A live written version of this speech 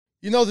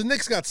You know, the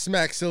Knicks got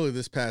smacked silly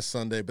this past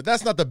Sunday, but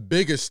that's not the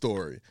biggest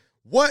story.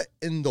 What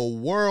in the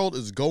world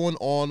is going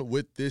on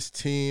with this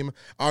team?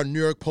 Our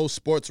New York Post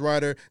sports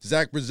writer,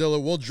 Zach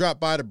Braziller, will drop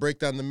by to break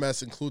down the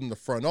mess, including the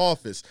front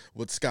office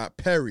with Scott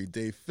Perry,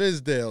 Dave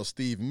Fizdale,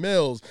 Steve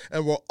Mills,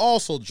 and we're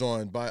also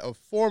joined by a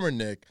former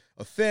Knick,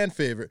 a fan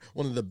favorite,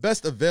 one of the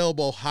best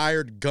available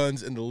hired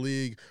guns in the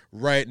league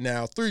right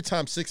now,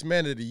 3-time Sixth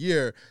Man of the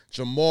Year,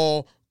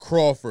 Jamal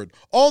Crawford.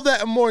 All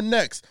that and more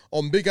next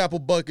on Big Apple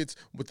Buckets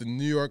with the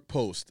New York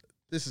Post.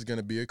 This is going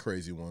to be a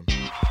crazy one.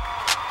 Here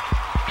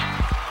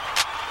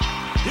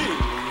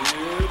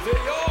they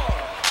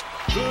are,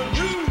 the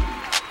New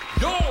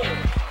York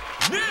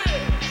Knicks.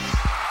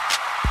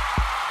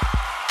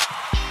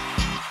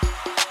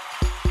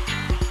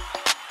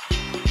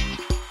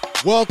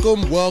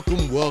 Welcome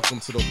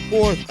to the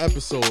fourth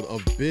episode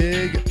of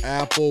Big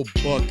Apple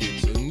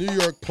Buckets, a New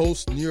York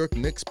Post, New York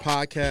Knicks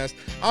podcast.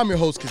 I'm your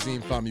host,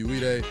 Kazim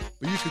Famuide,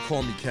 but you can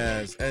call me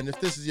Kaz. And if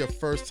this is your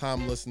first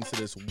time listening to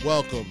this,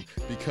 welcome,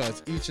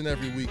 because each and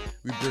every week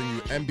we bring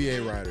you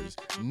NBA writers,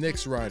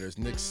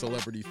 Knicks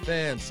celebrity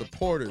fans,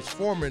 supporters,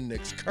 former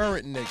Knicks,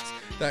 current Knicks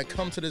that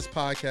come to this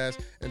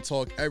podcast and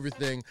talk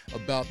everything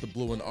about the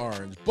blue and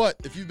orange. But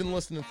if you've been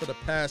listening for the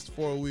past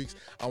 4 weeks,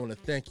 I want to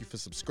thank you for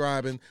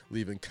subscribing,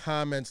 leaving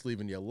comments,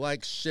 leaving your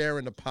likes,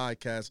 sharing the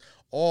podcast,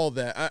 all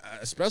that. I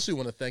especially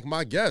want to thank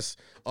my guests.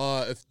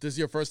 If this is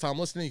your first time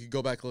listening, you can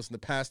go back and listen to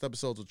past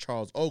episodes with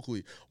Charles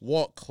Oakley,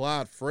 Walt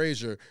Cloud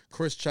Frazier,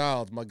 Chris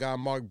Childs, my guy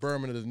Mark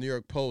Berman of the New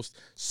York Post.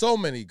 So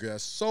many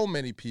guests, so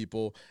many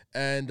people.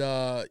 And,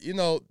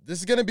 this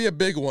is going to be a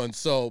big one.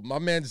 So my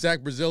man Zach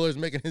Braziller is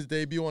making his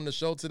debut on the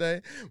show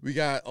today. We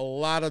got a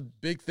lot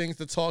of big things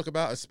to talk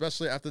about,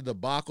 especially after the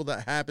debacle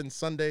that happened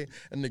Sunday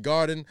in the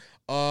Garden.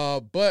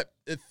 But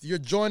if you're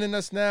joining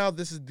us now,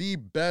 this is the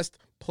best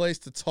place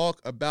to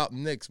talk about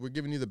Knicks. We're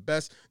giving you the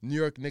best New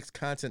York Knicks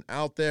content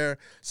out there.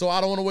 So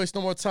I don't want to waste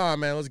no more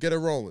time, man. Let's get it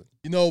rolling.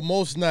 You know,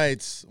 most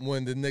nights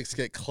when the Knicks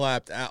get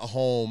clapped at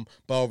home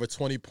by over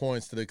 20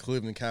 points to the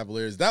Cleveland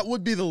Cavaliers, that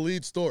would be the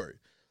lead story.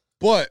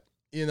 But,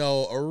 you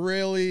know, a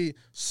really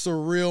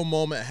surreal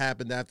moment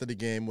happened after the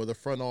game where the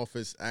front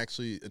office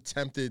actually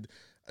attempted,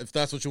 if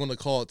that's what you want to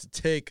call it, to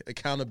take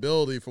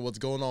accountability for what's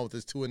going on with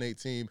this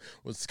 2-8 team,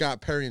 with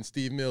Scott Perry and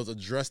Steve Mills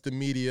address the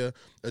media,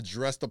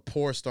 address the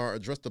poor start,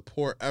 address the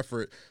poor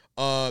effort.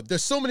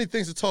 There's so many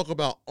things to talk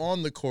about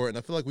on the court, and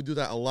I feel like we do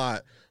that a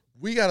lot.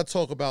 We got to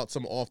talk about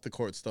some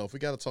off-the-court stuff. We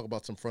got to talk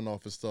about some front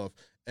office stuff.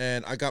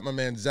 And I got my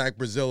man Zach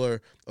Braziller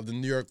of the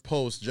New York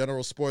Post,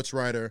 general sports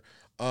writer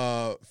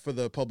for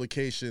the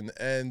publication.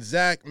 And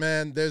Zach,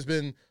 man, there's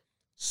been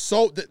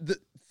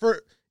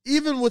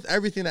even with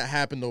everything that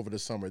happened over the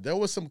summer, there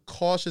was some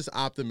cautious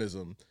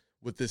optimism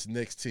with this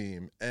Knicks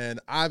team. And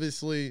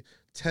obviously,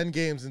 10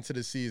 games into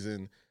the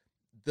season,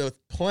 the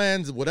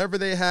plans, whatever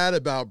they had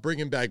about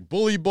bringing back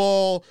bully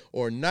ball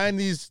or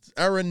 90s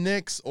era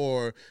Knicks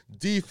or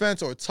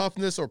defense or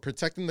toughness or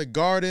protecting the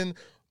Garden,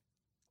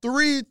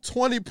 3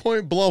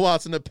 20-point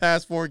blowouts in the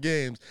past 4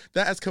 games,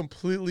 that is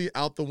completely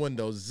out the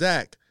window.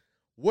 Zach,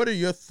 what are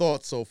your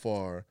thoughts so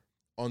far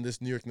on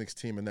this New York Knicks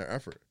team and their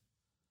effort?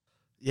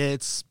 Yeah,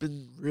 it's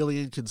been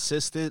really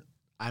inconsistent.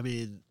 I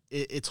mean,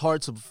 it's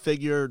hard to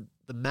figure.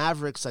 The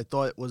Mavericks, I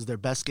thought, was their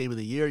best game of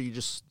the year.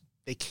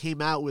 They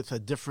came out with a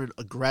different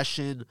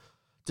aggression,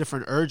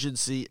 different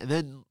urgency. And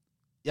then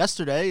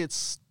yesterday,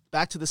 it's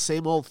back to the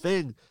same old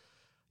thing.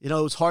 You know,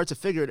 it was hard to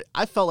figure it.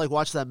 I felt like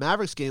watching that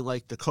Mavericks game,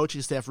 like the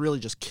coaching staff really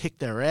just kicked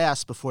their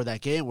ass before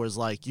that game, where it's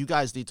like, you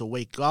guys need to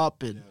wake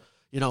up and,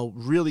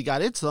 really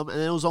got into them.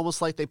 And it was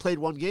almost like they played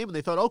one game and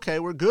they thought, okay,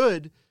 we're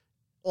good.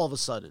 All of a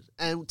sudden.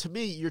 And to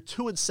me, you're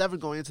 2-7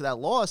 going into that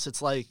loss.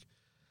 It's like,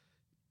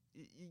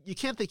 you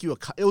can't think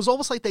it was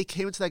almost like they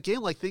came into that game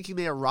like thinking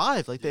they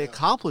arrived, like they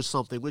accomplished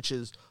something, which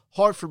is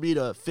hard for me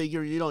to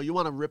figure. You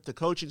want to rip the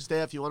coaching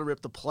staff, you want to rip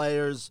the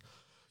players,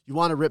 you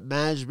want to rip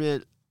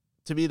management.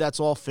 To me, that's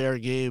all fair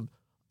game.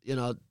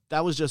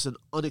 That was just an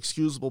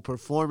unexcusable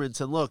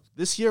performance. And look,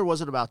 this year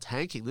wasn't about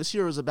tanking. This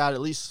year was about at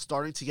least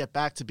starting to get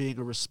back to being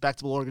a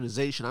respectable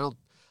organization. I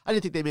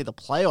didn't think they made the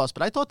playoffs,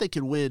 but I thought they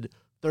could win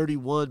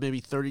 31, maybe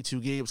 32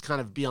 games, kind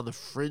of be on the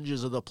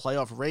fringes of the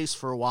playoff race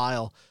for a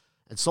while.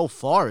 And so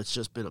far, it's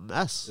just been a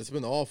mess. It's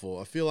been awful.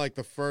 I feel like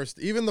the first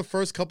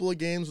couple of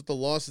games with the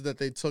losses that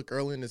they took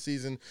early in the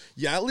season,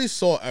 you at least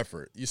saw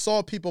effort. You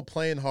saw people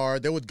playing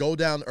hard. They would go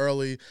down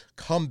early,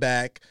 come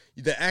back.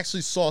 They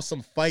actually saw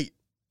some fight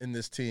in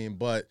this team.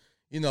 But,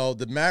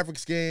 the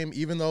Mavericks game,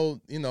 even though,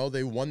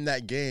 they won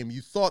that game, you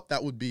thought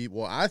that would be,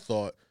 I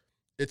thought,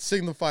 it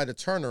signified a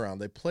turnaround.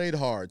 They played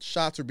hard.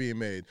 Shots were being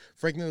made.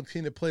 Frank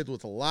Ntilikina played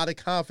with a lot of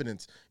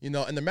confidence, and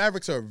the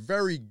Mavericks are a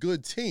very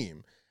good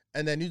team.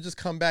 And then you just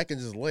come back and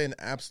just lay an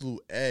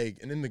absolute egg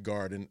and in the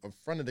Garden in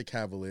front of the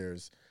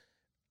Cavaliers.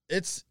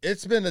 It's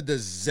been a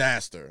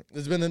disaster.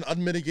 It's been an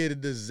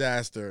unmitigated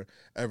disaster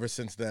ever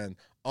since then.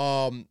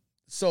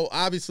 So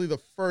obviously the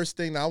first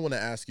thing I want to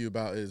ask you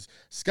about is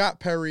Scott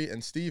Perry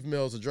and Steve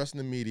Mills addressing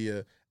the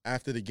media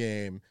after the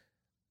game.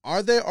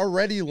 are they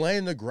already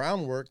laying the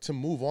groundwork to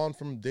move on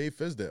from Dave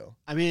Fizdale?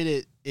 I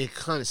mean, it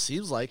kind of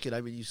seems like it.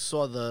 I mean, you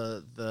saw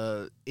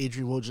the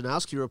Adrian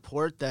Wojnarowski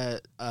report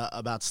that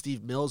about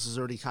Steve Mills is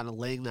already kind of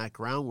laying that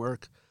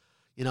groundwork.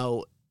 You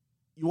know,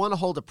 you want to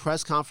hold a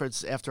press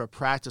conference after a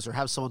practice or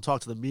have someone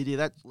talk to the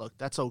media.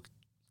 That's okay.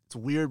 It's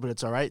weird, but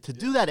it's all right. To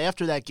do that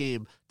after that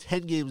game,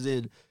 10 games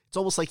in, it's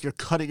almost like you're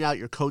cutting out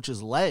your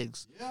coach's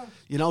legs. Yeah.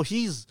 You know,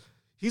 he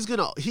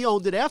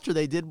owned it after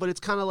they did, but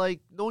it's kind of like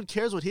no one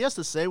cares what he has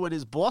to say when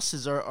his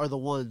bosses are the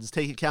ones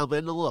taking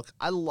accountability. And look,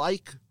 I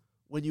like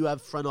when you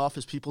have front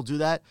office people do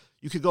that.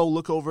 You could go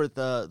look over at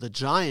the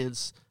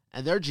Giants,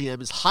 and their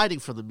GM is hiding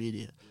from the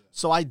media.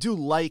 So I do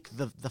like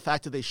the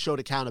fact that they showed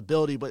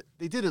accountability, but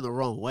they did it in the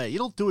wrong way. You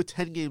don't do it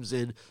 10 games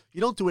in.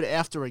 You don't do it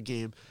after a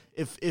game.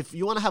 If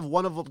you want to have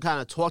one of them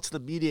kind of talk to the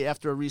media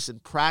after a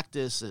recent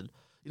practice, and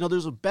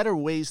there's better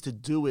ways to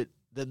do it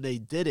than they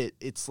did it.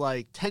 It's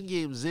like 10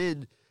 games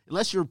in,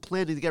 unless you're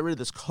planning to get rid of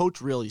this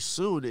coach really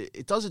soon,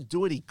 it doesn't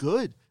do any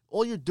good.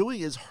 All you're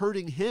doing is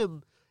hurting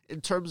him in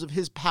terms of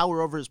his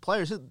power over his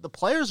players. The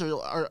players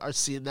are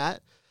seeing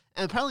that.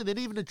 And apparently they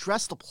didn't even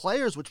address the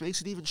players, which makes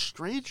it even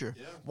stranger.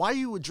 Yeah. Why are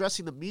you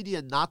addressing the media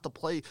and not the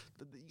play? You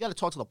got to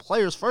talk to the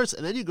players first,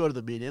 and then you go to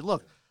the media. And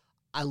look,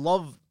 I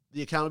love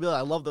the accountability.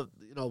 I love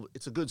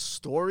it's a good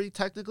story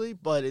technically,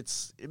 but it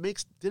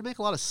didn't make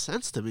a lot of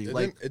sense to me.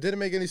 It didn't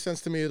make any sense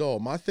to me at all.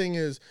 My thing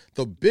is,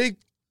 the big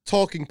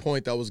talking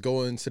point that was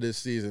going into this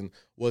season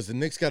was the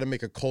Knicks got to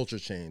make a culture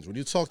change. When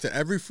you talk to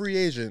every free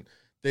agent,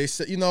 they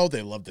say,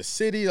 they love the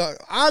city.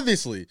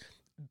 Obviously,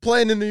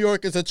 playing in New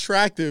York is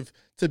attractive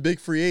to big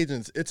free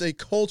agents. It's a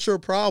culture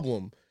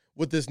problem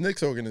with this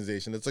Knicks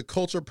organization. It's a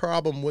culture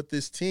problem with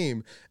this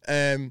team.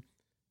 And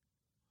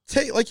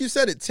like you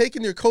said,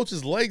 taking your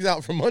coach's legs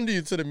out from under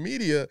you to the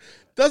media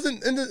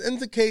doesn't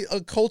indicate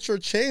a culture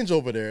change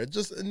over there. It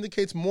just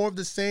indicates more of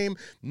the same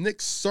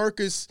Knicks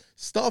circus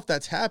stuff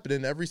that's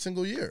happening every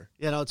single year.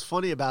 What's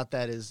funny about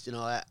that is,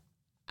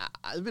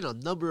 I've been on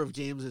a number of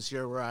games this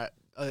year where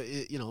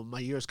my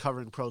years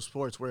covering pro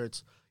sports where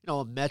it's,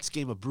 a Mets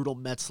game, a brutal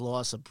Mets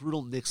loss, a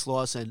brutal Knicks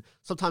loss, and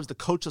sometimes the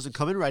coach doesn't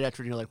come in right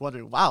after, and you're like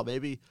wondering, wow,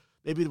 maybe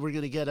we're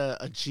going to get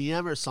a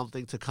GM or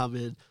something to come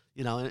in,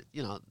 and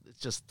it's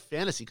just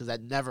fantasy because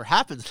that never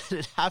happens.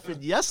 And it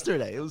happened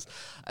yesterday.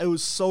 It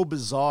was so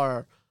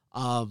bizarre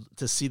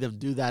to see them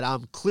do that.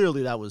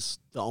 Clearly that was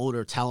the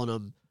owner telling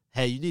them,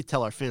 hey, you need to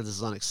tell our fans this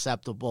is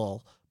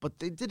unacceptable. But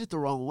they did it the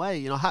wrong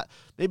way.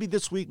 Maybe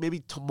this week,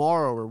 maybe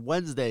tomorrow or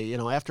Wednesday,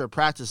 after a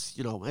practice,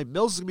 hey,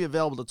 Mills is going to be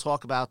available to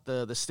talk about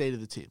the state of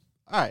the team.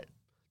 All right.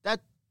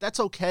 That's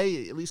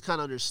okay. At least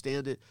kind of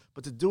understand it.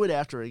 But to do it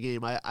after a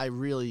game, I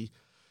really,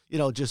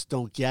 just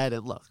don't get it.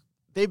 And look,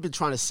 they've been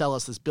trying to sell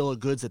us this bill of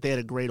goods that they had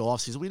a great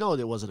offseason. We know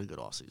it wasn't a good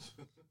offseason.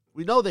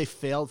 We know they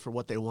failed for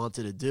what they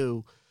wanted to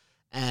do.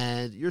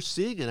 And you're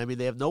seeing it. I mean,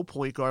 they have no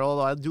point guard,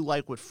 although I do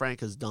like what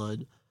Frank has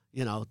done.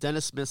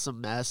 Dennis Smith's a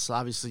mess.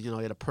 Obviously, he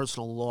had a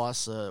personal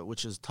loss,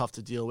 which is tough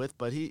to deal with.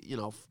 But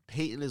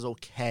Peyton is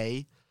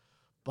okay.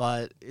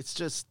 But it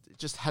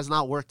just has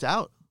not worked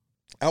out.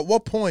 At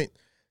what point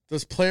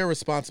does player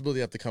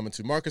responsibility have to come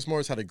into? Marcus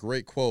Morris had a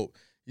great quote.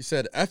 He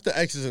said, F the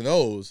X's and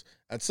O's.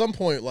 At some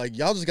point, we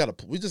just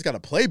gotta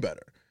play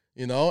better.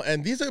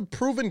 And these are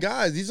proven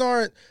guys. These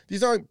aren't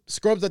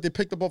scrubs that they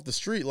picked up off the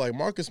street. Like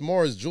Marcus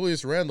Morris,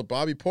 Julius Randle,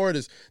 Bobby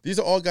Portis. These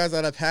are all guys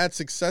that have had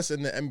success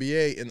in the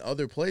NBA in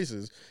other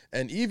places.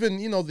 And even,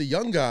 the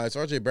young guys,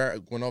 RJ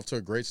Barrett went off to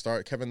a great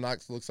start. Kevin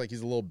Knox looks like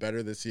he's a little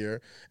better this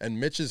year. And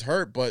Mitch is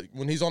hurt, but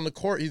when he's on the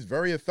court, he's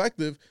very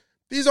effective.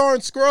 These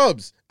aren't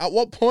scrubs. At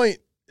what point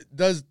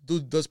does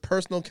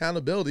personal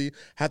accountability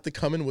have to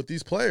come in with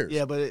these players?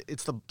 Yeah, but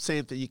it's the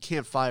same thing. You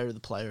can't fire the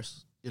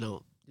players,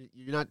 you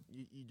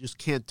just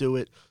can't do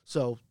it.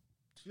 So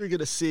you're going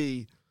to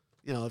see,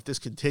 if this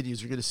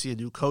continues, you're going to see a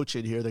new coach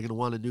in here. They're going to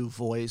want a new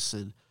voice.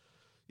 And,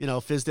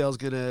 Fizdale's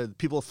going to –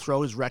 people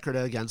throw his record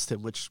against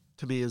him, which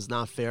to me is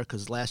not fair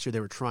because last year they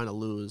were trying to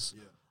lose.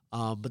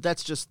 Yeah. But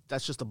that's just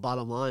the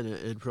bottom line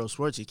in pro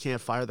sports. You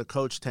can't fire the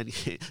coach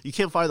you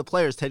can't fire the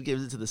players 10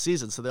 games into the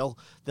season. So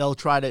they'll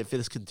try to, if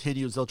this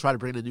continues, they'll try to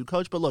bring in a new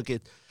coach. But look,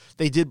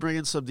 they did bring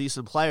in some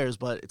decent players,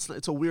 but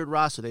it's a weird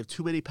roster. They have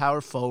too many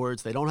power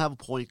forwards. They don't have a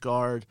point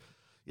guard.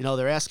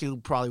 They're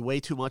asking probably way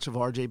too much of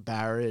RJ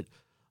Barrett.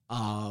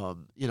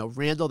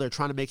 Randall, they're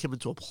trying to make him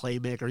into a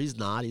playmaker. He's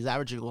not. He's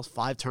averaging almost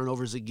 5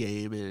 turnovers a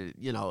game. And,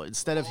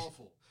 instead of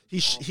he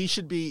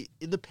should be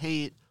in the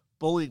paint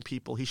bullying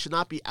people. He should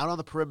not be out on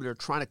the perimeter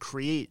trying to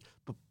create.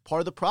 But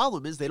part of the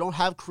problem is they don't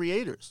have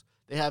creators.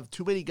 They have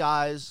too many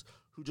guys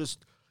who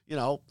just,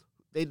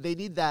 they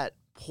need that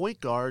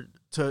point guard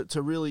to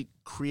really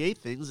create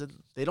things, and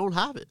they don't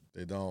have it.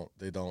 They don't.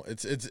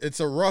 It's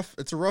a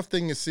rough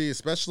thing to see,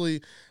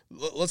 especially.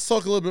 Let's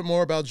talk a little bit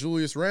more about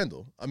Julius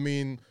Randle. I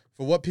mean,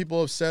 for what people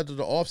have said to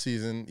the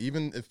offseason,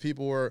 even if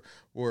people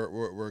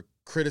were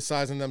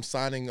criticizing them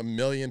signing 1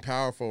 million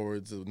power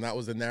forwards, and that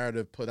was the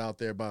narrative put out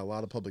there by a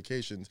lot of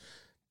publications,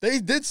 they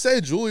did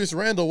say Julius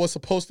Randle was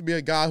supposed to be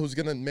a guy who's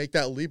going to make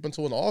that leap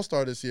into an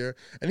all-star this year,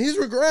 and he's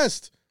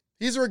regressed.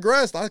 He's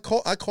regressed. I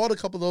caught a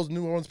couple of those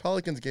New Orleans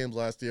Pelicans games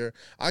last year.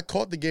 I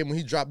caught the game when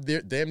he dropped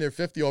damn near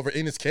 50 over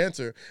Enes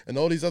Kanter and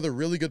all these other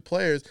really good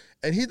players,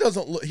 and he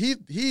doesn't look.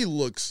 He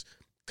looks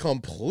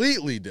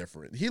completely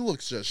different. He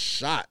looks just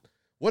shot.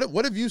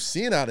 What have you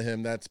seen out of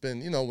him that's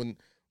been,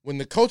 when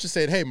the coach is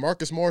saying, hey,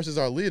 Marcus Morris is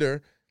our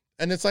leader,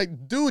 and it's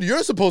like, dude,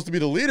 you're supposed to be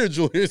the leader,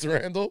 Julius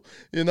Randle.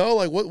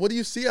 What do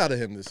you see out of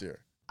him this year?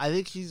 I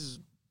think he's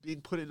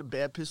being put in a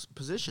bad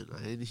position.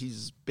 I mean,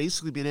 he's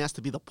basically being asked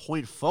to be the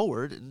point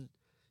forward, and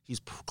he's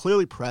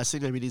clearly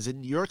pressing. I mean, he's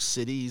in New York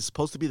City. He's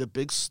supposed to be the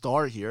big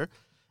star here,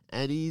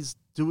 and he's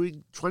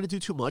trying to do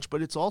too much,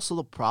 but it's also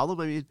the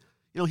problem. I mean,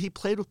 he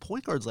played with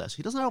point guards last year.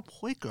 He doesn't have a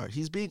point guard.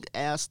 He's being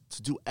asked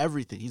to do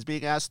everything. He's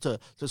being asked to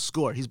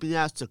score. He's being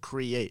asked to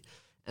create,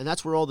 and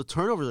that's where all the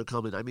turnovers are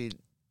coming. I mean,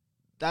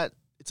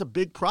 it's a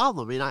big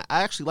problem. I mean, I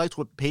actually liked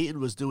what Peyton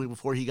was doing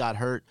before he got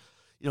hurt.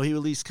 He would at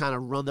least kind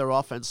of run their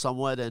offense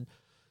somewhat, and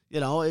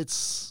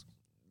it's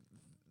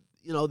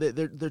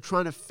they're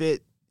trying to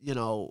fit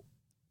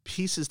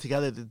pieces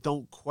together that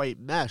don't quite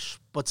mesh.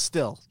 But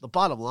still, the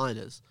bottom line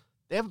is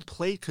they haven't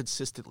played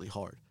consistently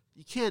hard.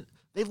 You can't.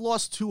 They've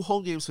lost 2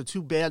 home games to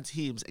 2 bad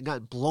teams and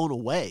gotten blown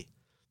away.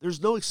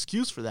 There's no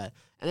excuse for that.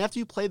 And after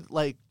you play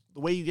like the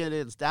way you get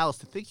against Dallas,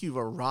 to think you've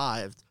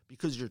arrived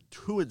because you're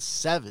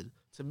 2-7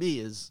 to me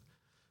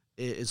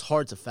is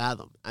hard to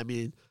fathom. I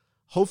mean,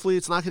 hopefully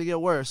it's not going to get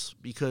worse,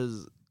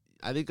 because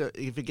I think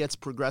if it gets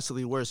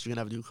progressively worse, you're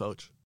going to have a new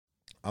coach.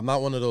 I'm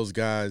not one of those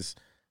guys.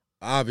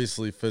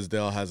 Obviously,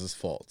 Fizdale has his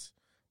faults.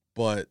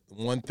 But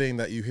one thing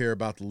that you hear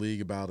about the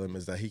league about him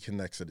is that he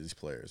connects to these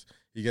players.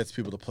 He gets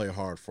people to play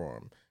hard for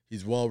him.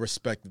 He's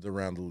well-respected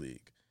around the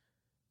league.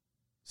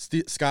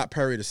 Scott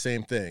Perry, the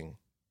same thing.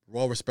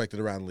 Well-respected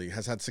around the league.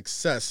 Has had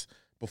success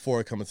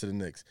before coming to the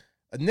Knicks.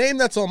 A name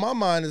that's on my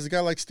mind is a guy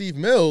like Steve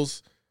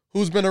Mills,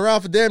 who's been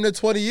around for damn near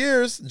 20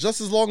 years,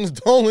 just as long as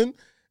Dolan,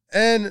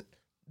 and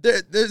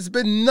there's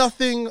been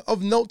nothing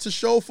of note to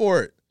show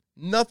for it.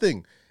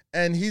 Nothing.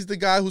 And he's the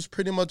guy who's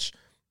pretty much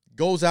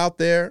goes out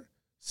there,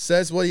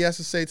 says what he has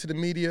to say to the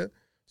media,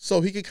 so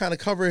he can kind of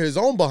cover his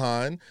own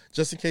behind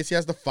just in case he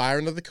has to fire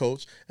another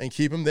coach and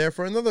keep him there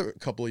for another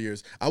couple of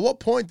years. At what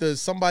point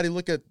does somebody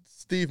look at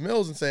Steve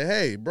Mills and say,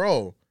 hey,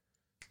 bro,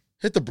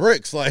 hit the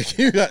bricks? Like,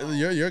 you're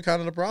kind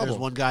of the problem. There's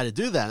one guy to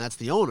do that, and that's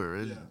the owner.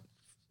 And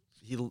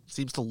he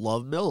seems to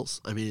love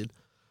Mills. I mean,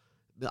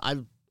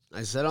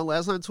 I said on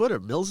last night on Twitter,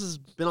 Mills has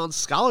been on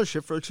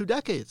scholarship for 2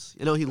 decades.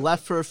 He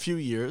left for a few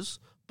years,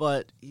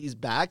 but he's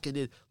back.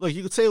 And look,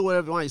 you could say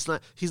whatever you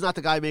want. He's not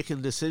the guy making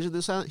the decision.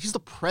 He's the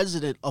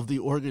president of the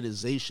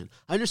organization.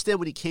 I understand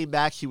when he came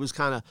back, he was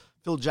kind of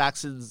Phil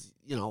Jackson's,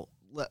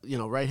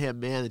 right-hand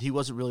man, and he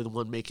wasn't really the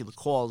one making the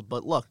calls.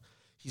 But look,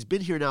 he's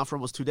been here now for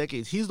almost 2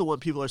 decades. He's the one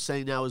people are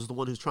saying now is the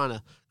one who's trying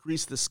to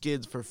grease the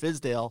skids for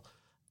Fizdale.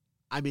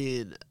 I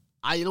mean,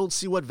 I don't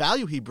see what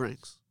value he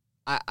brings.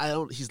 I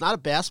don't. He's not a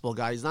basketball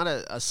guy. He's not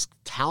a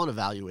talent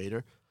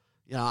evaluator.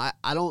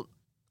 I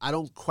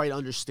don't quite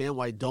understand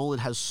why Dolan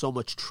has so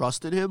much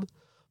trust in him.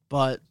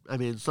 But, I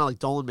mean, it's not like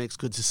Dolan makes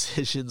good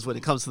decisions when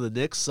it comes to the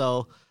Knicks,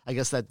 so I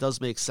guess that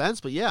does make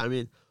sense. But, yeah, I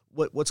mean,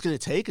 what's going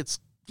to take? It's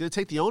going to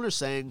take the owner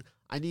saying,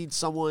 I need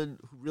someone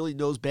who really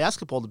knows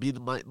basketball to be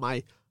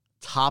my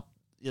top,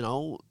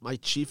 my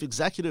chief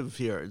executive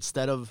here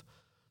instead of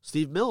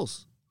Steve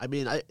Mills. I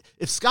mean,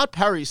 if Scott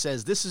Perry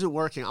says, this isn't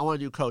working, I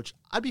want a new coach,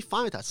 I'd be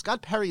fine with that.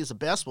 Scott Perry is a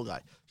basketball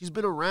guy. He's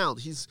been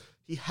around.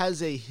 He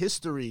has a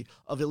history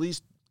of at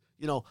least,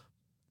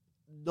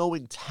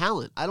 knowing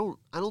talent. I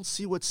don't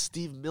see what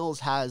Steve Mills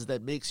has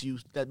that makes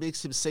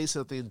him say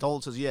something and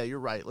Dolan says, yeah, you're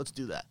right, let's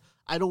do that.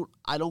 I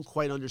don't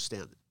quite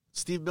understand it.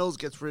 Steve Mills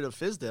gets rid of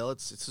Fizdale.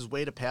 It's his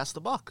way to pass the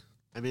buck.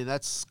 I mean,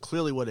 that's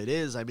clearly what it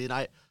is. I mean,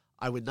 I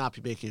would not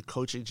be making a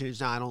coaching change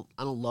now.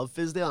 I don't love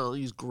Fizdale. I don't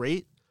think he's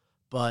great,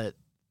 but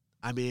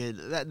I mean,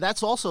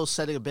 that's also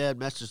sending a bad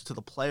message to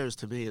the players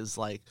to me is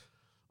like,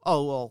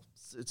 oh, well,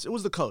 it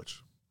was the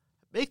coach.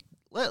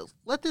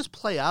 Let this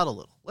play out a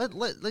little.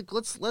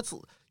 Let's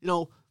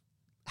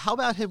how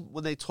about him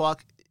when they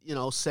talk,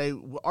 say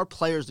our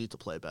players need to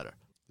play better.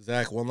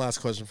 Zach, one last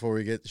question before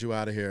we get you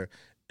out of here.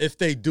 If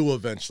they do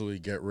eventually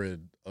get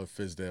rid of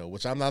Fizdale,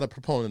 which I'm not a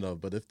proponent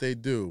of, but if they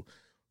do,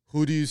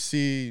 who do you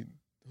see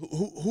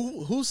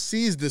who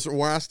sees this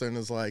roster and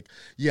is like,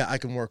 yeah, I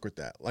can work with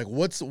that? Like,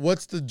 what's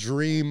the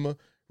dream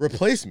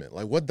replacement?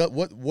 Like,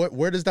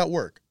 where does that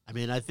work? I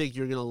mean, I think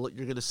you're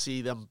gonna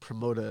see them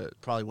promote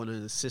probably one of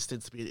the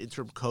assistants to be an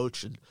interim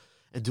coach and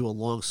do a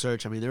long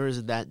search. I mean, there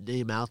isn't that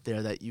name out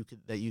there that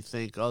you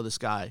think, oh, this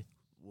guy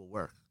will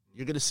work.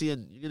 You're gonna see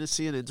an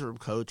interim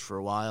coach for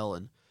a while.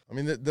 And I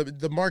mean,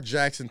 the Mark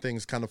Jackson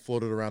thing's kind of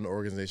floated around the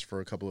organization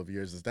for a couple of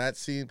years. Is that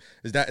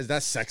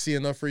sexy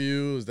enough for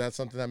you? Is that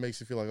something that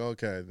makes you feel like,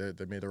 okay,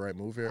 they made the right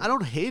move here? I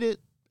don't hate it.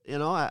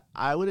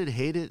 I wouldn't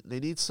hate it. They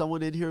need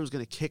someone in here who's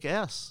going to kick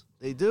ass.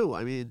 They do.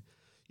 I mean,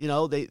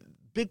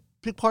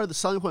 big part of the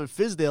selling point of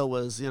Fizdale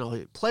was,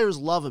 players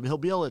love him. He'll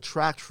be able to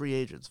attract free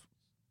agents.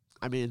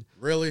 I mean,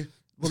 really?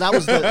 Well,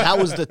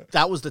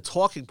 that was the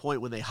talking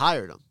point when they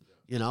hired him.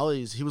 You know,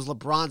 he was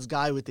LeBron's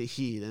guy with the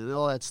Heat and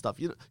all that stuff.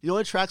 You know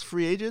what attracts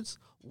free agents?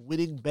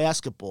 Winning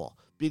basketball,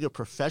 being a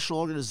professional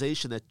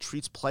organization that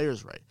treats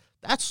players right.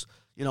 That's,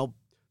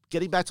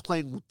 getting back to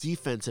playing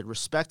defense and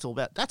respectable.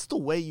 That's the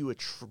way you would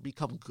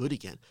become good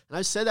again. And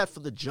I said that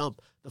from the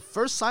jump. The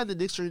first sign the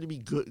Knicks are going to be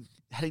good,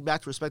 heading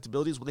back to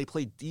respectability, is when they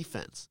play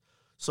defense.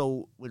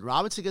 So when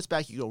Robinson gets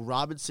back, you go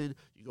Robinson,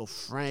 you go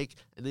Frank,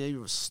 and then you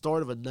have a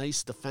start of a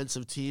nice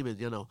defensive team, and,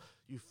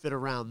 you fit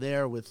around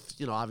there with,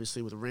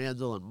 obviously with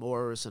Randall and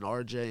Morris and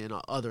RJ and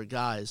other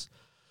guys,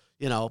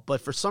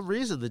 But for some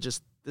reason,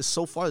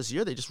 so far this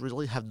year, they just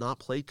really have not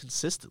played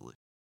consistently.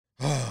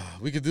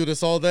 We could do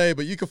this all day,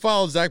 but you can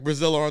follow Zach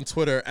Braziller on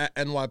Twitter at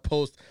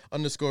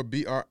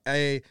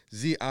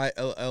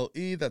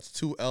NYPost_BRAZILLE. That's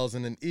 2 L's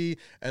and an E.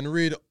 And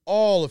read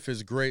all of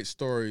his great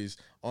stories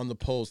on the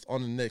Post,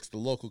 on the Knicks, the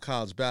local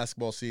college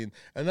basketball scene,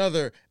 and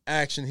other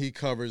action he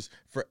covers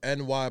for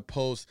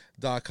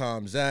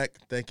NYPost.com. Zach,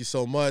 thank you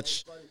so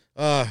much.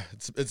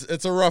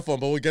 It's a rough one,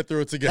 but we'll get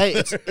through it together. Hey,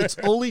 it's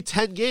only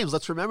 10 games.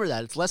 Let's remember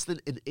that. It's less than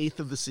an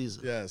eighth of the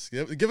season. Yes.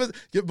 Give us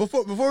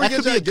before we that get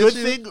could be a good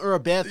thing or a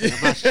bad thing.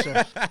 I'm not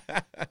sure.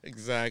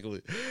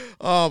 Exactly.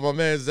 Oh, my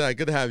man, Zach.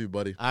 Good to have you,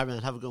 buddy. All right,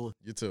 man. Have a good one.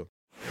 You too.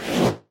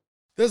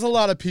 There's a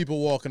lot of people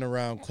walking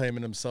around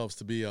claiming themselves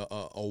to be a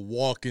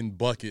walking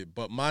bucket,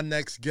 but my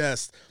next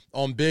guest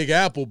on Big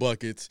Apple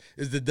Buckets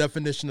is the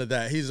definition of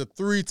that. He's a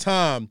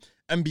 3-time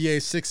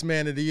NBA Sixth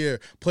Man of the Year,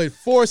 played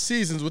 4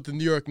 seasons with the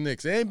New York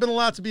Knicks. It ain't been a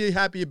lot to be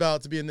happy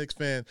about to be a Knicks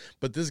fan,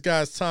 but this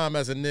guy's time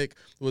as a Knick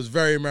was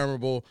very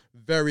memorable,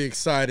 very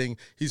exciting.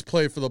 He's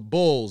played for the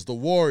Bulls, the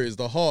Warriors,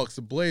 the Hawks,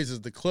 the Blazers,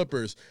 the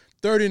Clippers,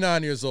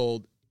 39 years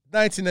old,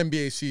 19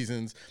 NBA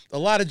seasons. A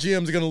lot of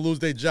GMs are going to lose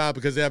their job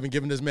because they haven't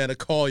given this man a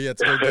call yet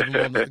to go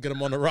get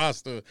him on the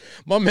roster.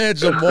 My man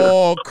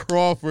Jamal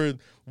Crawford,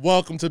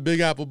 welcome to Big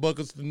Apple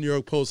Buckets, the New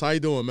York Post. How you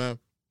doing, man?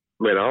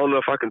 Man, I don't know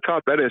if I can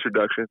top that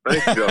introduction.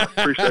 Thank you, Joe.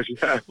 Appreciate you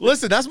having me.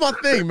 Listen, that's my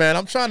thing, man.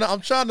 I'm trying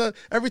to.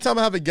 Every time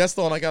I have a guest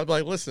on, I gotta be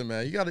like, listen,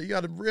 man, you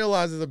gotta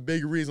realize there's a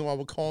big reason why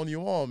we're calling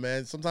you on,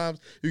 man. Sometimes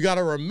you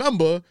gotta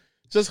remember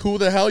just who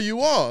the hell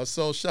you are.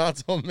 So shout out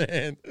to my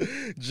man,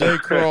 Jay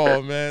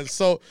Crawl, man.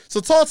 So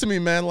talk to me,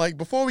 man. Like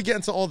before we get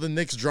into all the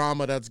Knicks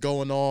drama that's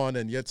going on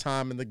and your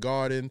time in the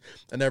Garden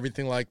and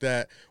everything like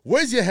that,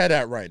 where's your head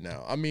at right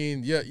now? I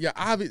mean,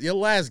 your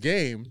last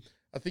game.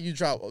 I think you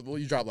dropped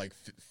like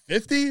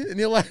 50 in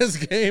your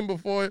last game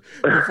before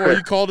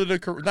you called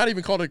it not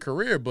even called it a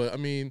career, but I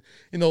mean,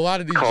 a lot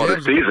of these called it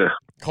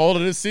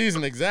a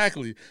season,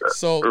 exactly.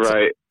 So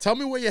right. Tell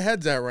me where your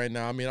head's at right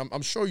now. I mean,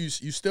 I'm sure you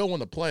still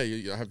want to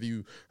play. Have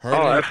you heard?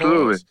 Oh,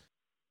 absolutely.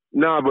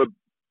 No, but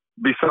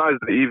besides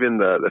even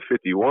the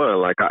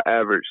 51, like I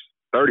averaged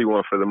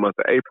 31 for the month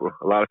of April.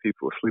 A lot of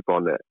people sleep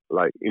on that.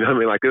 Like, you know what I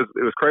mean? Like it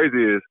was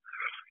crazy.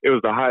 It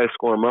was the highest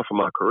scoring month of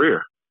my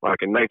career.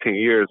 Like in 19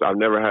 years, I've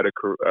never had a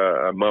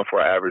month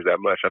where I averaged that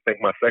much. I think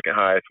my second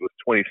highest was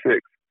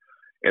 26,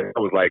 and it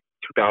was like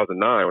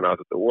 2009 when I was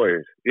with the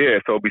Warriors.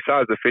 Yeah, so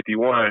besides the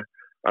 51,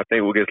 I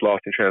think what gets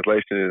lost in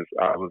translation is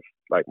I was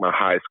like my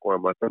highest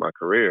scoring month of my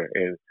career.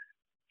 And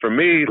for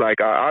me, like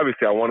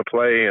obviously I want to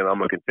play and I'm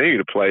gonna continue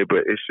to play,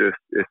 but it's a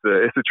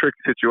tricky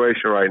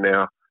situation right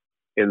now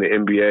in the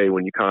NBA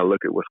when you kind of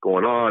look at what's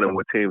going on and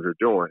what teams are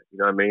doing.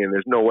 You know what I mean? And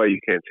there's no way you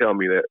can't tell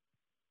me that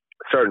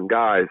certain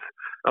guys.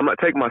 I'm not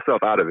taking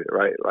myself out of it,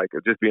 right? Like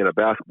just being a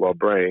basketball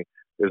brain,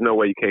 there's no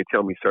way you can't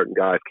tell me certain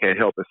guys can't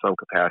help in some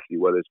capacity,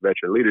 whether it's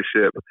veteran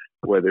leadership,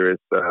 whether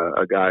it's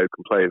a guy who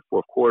can play the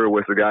fourth quarter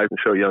with, a guy who can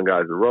show young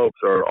guys the ropes,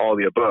 or all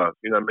the above.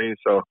 You know what I mean?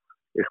 So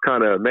it's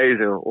kind of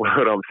amazing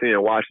what I'm seeing,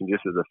 watching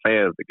just as a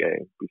fan of the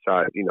game,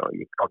 besides, you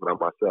talking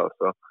about myself.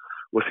 So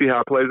we'll see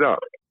how it plays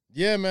out.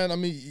 Yeah, man. I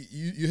mean,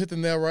 you hit the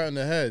nail right on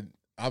the head.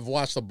 I've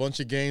watched a bunch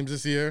of games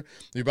this year.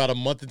 You're about a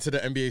month into the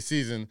NBA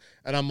season,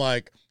 and I'm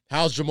like,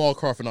 how's Jamal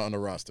Crawford not on the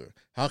roster?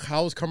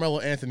 How is Carmelo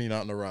Anthony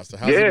not on the roster?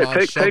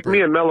 Take me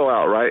and Melo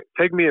out, right?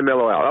 Take me and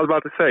Melo out. I was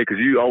about to say, because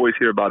you always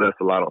hear about us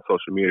a lot on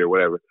social media or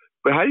whatever.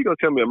 But how you going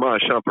to tell me Iman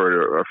Shumpert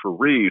or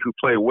Fareed, who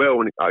played well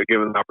when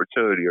given an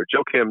opportunity, or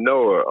Joakim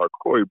Noah or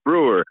Corey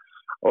Brewer,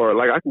 or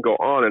like I can go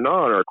on,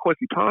 or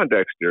Quincy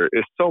Pondexter.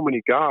 It's so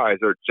many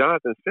guys, or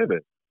Jonathan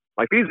Simmons.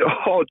 Like these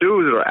are all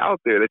dudes that are out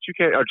there that you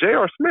can't, or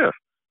J.R. Smith.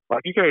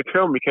 Like you can't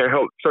tell me you can't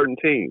help certain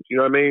teams. You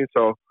know what I mean?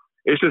 So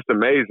it's just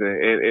amazing,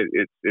 and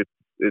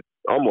it's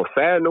almost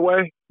sad in a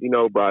way,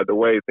 by the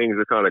way things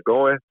are kind of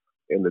going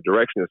and the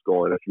direction it's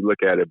going if you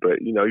look at it.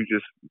 But you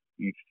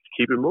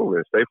keep it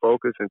moving, stay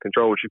focused, and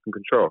control what you can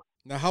control.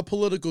 Now, how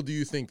political do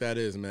you think that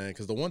is, man?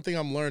 Because the one thing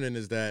I'm learning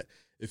is that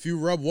if you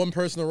rub one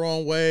person the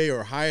wrong way,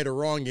 or hire the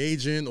wrong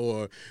agent,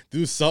 or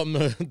do something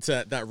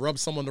that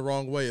rubs someone the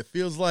wrong way, it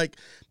feels like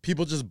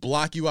people just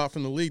block you out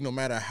from the league, no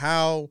matter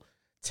how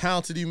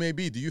talented you may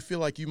be. Do you feel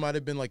like you might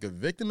have been like a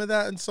victim of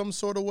that in some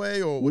sort of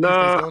way, or what do you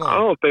think's going on? I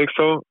don't think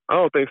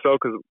so.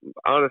 Because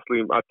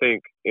honestly, I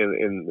think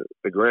in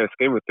the grand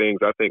scheme of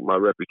things, I think my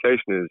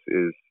reputation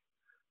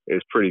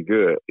is pretty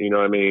good. You know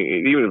what I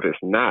mean? Even if it's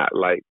not,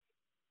 like,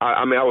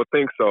 I would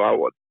think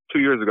so. 2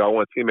 years ago, I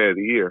won Teammate of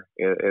the Year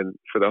and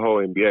for the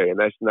whole NBA, and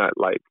that's not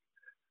like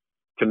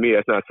to me,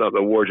 that's not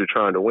something awards you're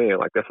trying to win.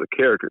 Like, that's a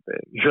character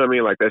thing. You know what I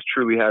mean? Like, that's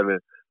truly having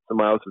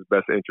somebody else's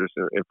best interest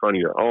in front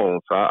of your own.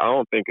 So I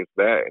don't think it's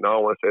that. And I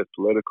don't want to say it's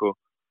political.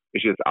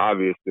 It's just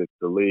obvious that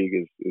the league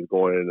is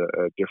going in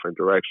a different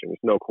direction.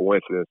 It's no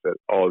coincidence that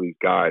all these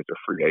guys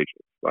are free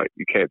agents. Like,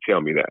 you can't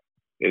tell me that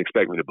and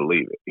expect me to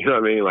believe it. You know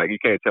what I mean? Like, you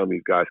can't tell me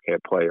these guys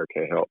can't play or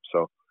can't help.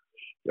 So,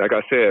 like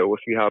I said, we'll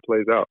see how it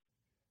plays out.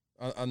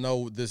 I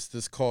know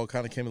this call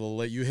kind of came a little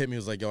late. You hit me, it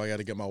was like, yo, I got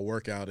to get my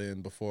workout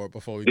in before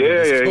we do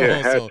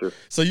this call.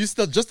 So you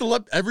still, just to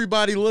let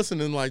everybody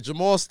listening, like,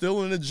 Jamal's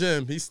still in the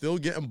gym. He's still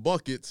getting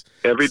buckets.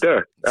 Every day.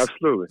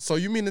 Absolutely. So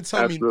you mean to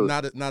tell me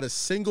not a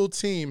single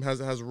team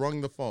has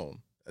rung the phone?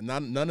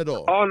 None at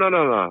all? Oh,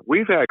 no.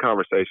 We've had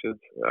conversations.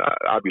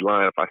 I'd be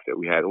lying if I said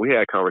we hadn't. We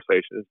had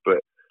conversations, but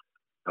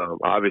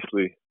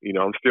obviously,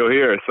 I'm still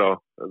here, so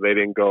they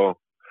didn't go,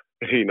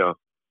 the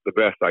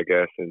best, I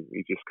guess, and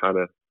you just kind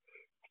of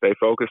stay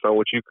focused on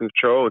what you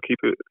control and keep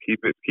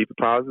it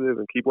positive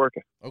and keep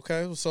working.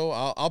 Okay, so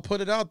I'll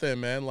put it out there,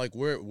 man. Like,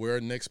 we're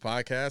a Knicks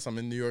podcast. I'm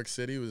in New York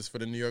City. It was for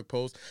the New York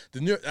Post.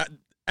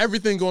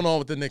 Everything going on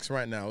with the Knicks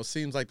right now. It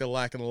seems like they're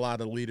lacking a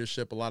lot of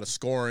leadership, a lot of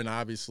scoring,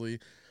 obviously.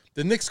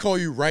 The Knicks call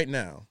you right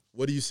now.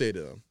 What do you say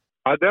to them?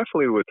 I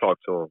definitely would talk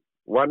to them.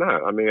 Why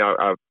not? I mean,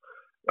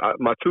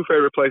 my two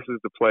favorite places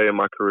to play in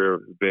my career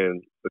have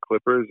been the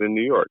Clippers and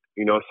New York.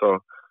 So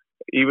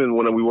even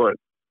when we weren't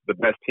the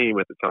best team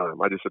at the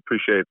time, I just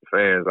appreciate the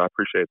fans. I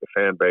appreciate the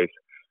fan base.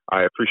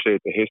 I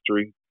appreciate the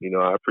history.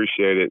 I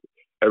appreciated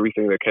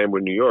everything that came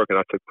with New York, and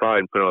I took pride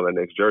in putting on that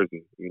Knicks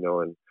jersey.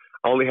 And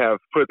I only have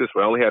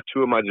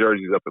two of my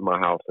jerseys up in my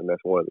house, and that's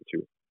one of the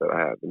two that I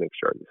have, the Knicks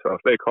jersey. So if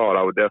they called,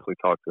 I would definitely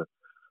talk to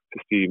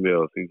Steve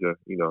Mills. He's a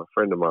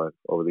friend of mine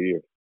over the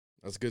years.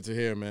 That's good to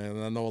hear, man.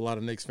 And I know a lot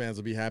of Knicks fans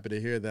will be happy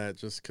to hear that,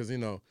 just because,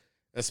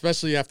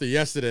 especially after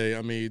yesterday.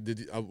 I mean,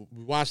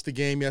 we watched the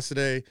game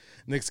yesterday.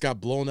 Knicks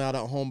got blown out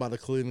at home by the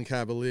Cleveland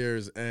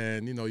Cavaliers,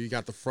 and, you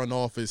got the front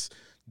office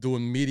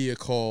doing media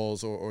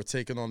calls or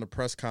taking on the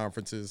press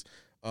conferences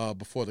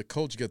before the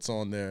coach gets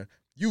on there.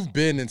 You've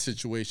been in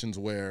situations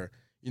where,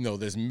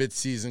 there's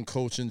midseason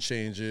coaching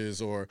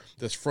changes or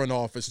there's front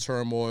office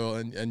turmoil,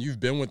 and you've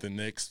been with the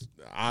Knicks,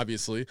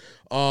 obviously.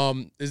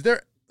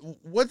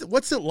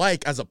 What's it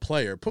like as a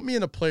player? Put me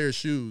in a player's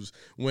shoes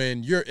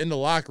when you're in the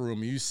locker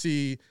room and you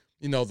see,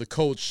 the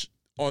coach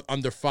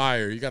under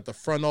fire. You got the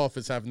front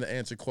office having to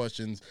answer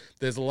questions.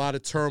 There's a lot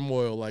of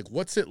turmoil. Like,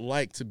 what's it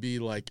like to be,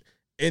 like,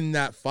 in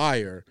that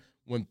fire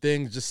when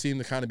things just seem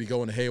to kind of be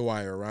going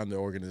haywire around the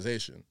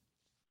organization?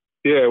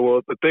 Yeah,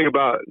 well, the thing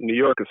about New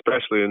York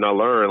especially, and I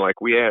learned,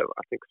 like, we had,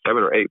 I think,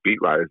 7 or 8 beat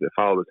writers that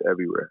follow us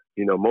everywhere.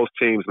 Most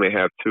teams may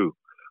have 2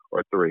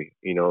 or 3,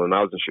 and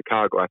I was in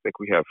Chicago, I think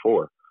we have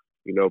 4,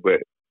 but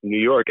New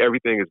York,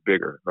 everything is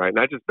bigger, right?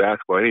 Not just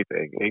basketball,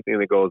 anything. Anything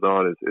that goes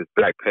on is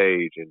back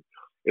page, and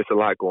it's a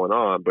lot going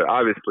on. But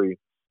obviously,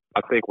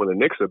 I think when the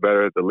Knicks are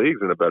better, the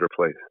league's in a better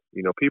place.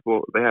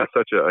 People, they have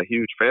such a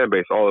huge fan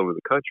base all over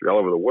the country, all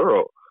over the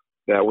world,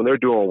 that when they're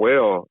doing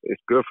well,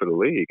 it's good for the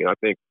league. And I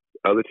think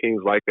other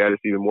teams like that,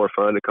 it's even more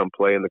fun to come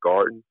play in the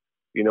Garden,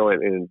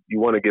 and you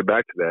want to get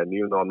back to that. And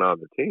even though I'm not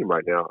on the team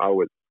right now, I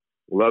would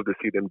love to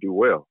see them do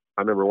well.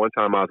 I remember one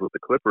time I was with the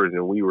Clippers,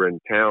 and we were in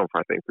town for,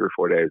 I think, 3 or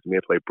 4 days. Me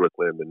and played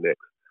Brooklyn and the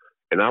Knicks.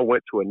 And I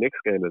went to a Knicks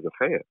game as a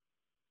fan.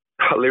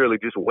 I literally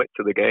just went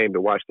to the game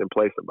to watch them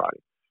play somebody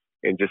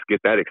and just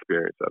get that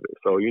experience of it.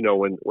 So,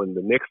 when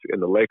the Knicks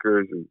and the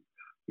Lakers and,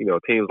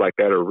 teams like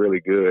that are really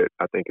good,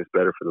 I think it's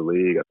better for the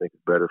league. I think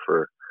it's better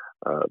for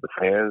the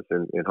fans,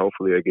 and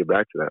hopefully they get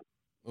back to that.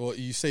 Well,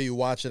 you say you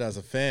watch it as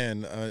a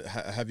fan.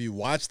 Have you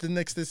watched the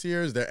Knicks this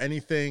year? Is there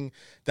anything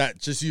that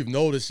just you've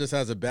noticed just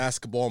as a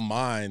basketball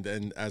mind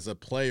and as a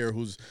player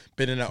who's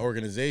been in that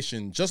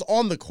organization, just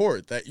on the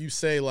court, that you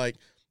say, like,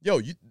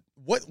 yo,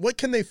 what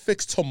can they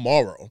fix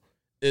tomorrow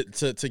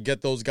to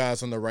get those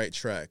guys on the right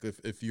track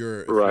if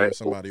you're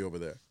somebody over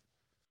there?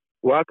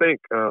 Well, I think,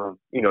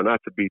 not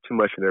to be too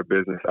much in their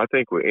business, I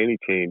think with any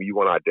team, you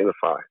want to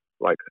identify,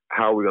 like,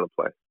 how are we going to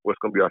play? What's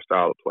going to be our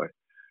style of play?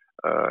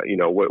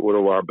 What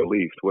are our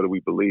beliefs? What do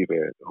we believe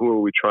in? Who are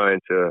we trying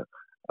to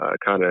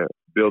kind of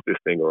build this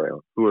thing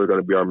around? Who are going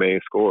to be our main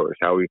scorers?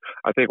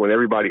 I think when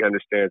everybody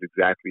understands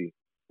exactly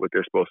what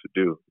they're supposed to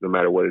do, no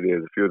matter what it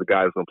is. If you're the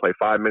guy who's going to play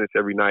 5 minutes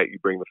every night, you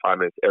bring the 5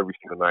 minutes every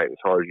single night as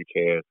hard as you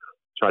can.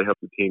 Try to help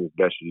the team as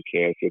best as you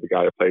can. If you're the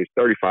guy that plays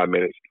 35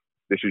 minutes,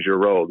 this is your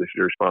role. This is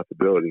your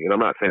responsibility. And I'm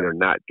not saying they're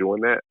not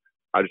doing that.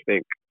 I just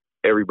think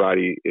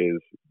everybody is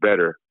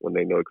better when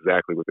they know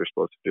exactly what they're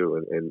supposed to do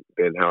and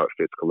then how it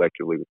fits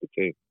collectively with the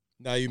team.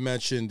 Now, you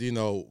mentioned,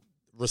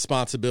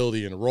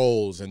 responsibility and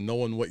roles, and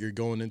knowing what you're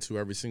going into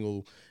every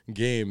single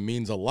game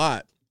means a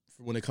lot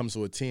when it comes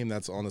to a team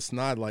that's on a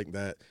snide like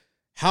that.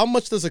 How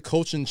much does a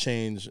coaching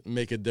change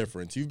make a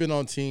difference? You've been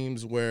on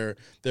teams where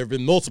there have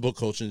been multiple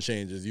coaching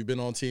changes. You've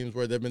been on teams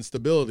where there have been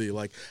stability.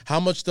 Like,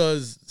 how much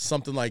does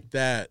something like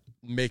that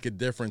make a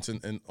difference in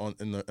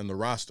the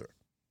roster?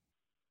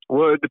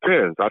 Well, it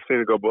depends. I've seen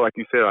it go, like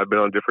you said, I've been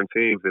on different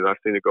teams, and I've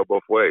seen it go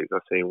both ways.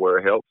 I've seen where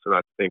it helps, and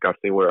I think I've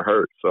seen where it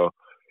hurts. So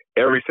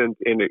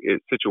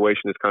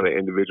situation is kind of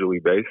individually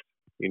based,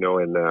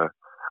 and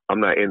I'm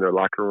not in their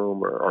locker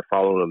room or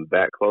following them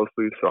that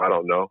closely, so I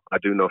don't know. I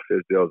do know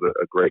Fizdale's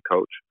a great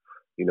coach.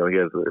 He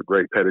has a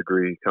great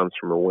pedigree. He comes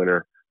from a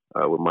winner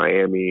with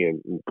Miami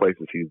and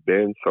places he's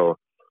been, so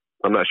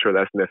I'm not sure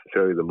that's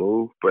necessarily the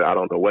move, but I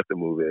don't know what the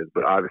move is.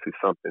 But obviously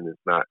something is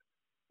not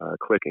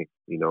clicking,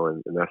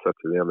 and that's up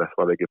to them. That's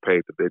why they get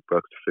paid the big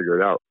bucks to figure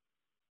it out.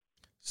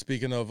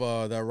 Speaking of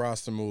that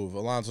roster move,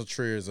 Alonzo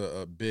Trier is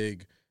a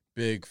big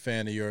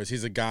fan of yours.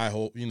 He's a guy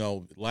who,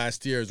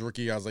 last year, his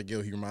rookie year, I was like, he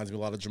reminds me a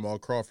lot of Jamal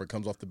Crawford,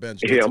 comes off the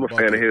bench. Yeah, I'm a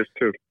fan of his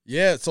too.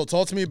 Yeah, so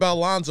talk to me about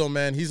Alonzo,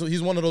 man.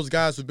 He's one of those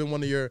guys who's been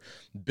one of your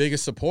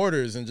biggest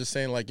supporters, and just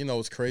saying,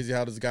 it's crazy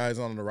how this guy is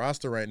on the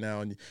roster right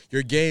now, and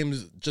your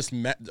games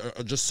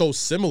are just so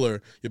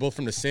similar. You're both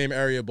from the same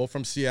area, both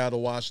from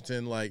Seattle,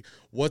 Washington. Like,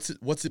 what's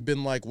it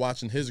been like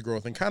watching his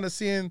growth and kind of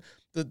seeing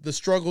the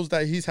struggles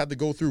that he's had to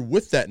go through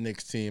with that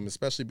Knicks team,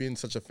 especially being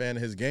such a fan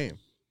of his game?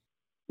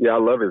 Yeah, I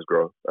love his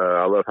growth.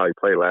 I love how he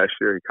played last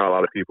year. He caught a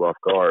lot of people off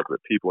guard, but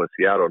people in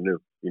Seattle knew.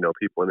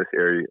 People in this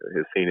area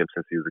have seen him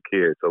since he was a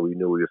kid, so we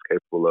knew what he was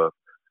capable of.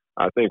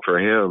 I think for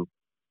him,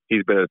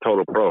 he's been a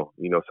total pro.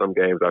 Some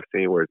games I've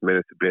seen where his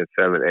minutes have been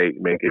 7, 8,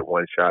 may get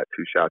 1 shot,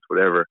 2 shots,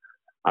 whatever.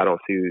 I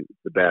don't see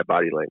the bad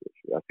body language.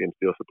 I see him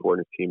still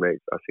supporting his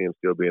teammates. I see him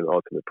still being the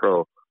ultimate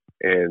pro.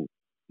 And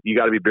you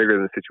got to be bigger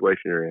than the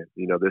situation you're in.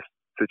 This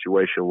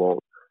situation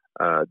won't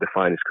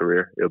define his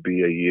career. It'll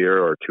be a year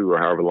or 2 or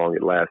however long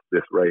it lasts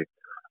this rate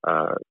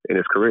in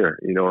his career.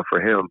 And for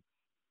him,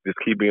 just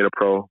keep being a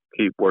pro,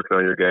 keep working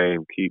on your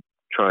game, keep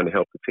trying to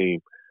help the team.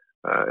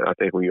 I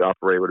think when you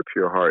operate with a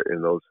pure heart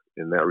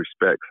in that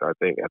respect, I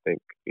think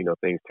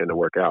things tend to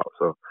work out.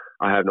 So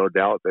I have no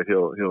doubt that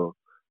he'll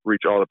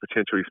reach all the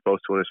potential he's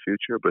supposed to in his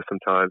future. But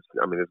sometimes,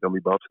 there's going to be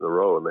bumps in the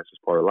road, and that's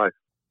just part of life.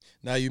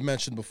 Now, you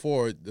mentioned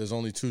before there's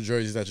only 2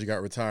 jerseys that you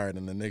got retired,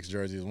 and the Knicks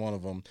jersey is one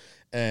of them.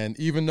 And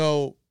even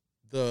though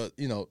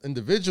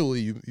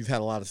individually you've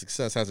had a lot of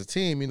success as a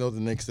team, the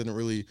Knicks didn't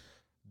really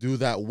do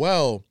that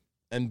well.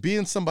 And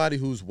being somebody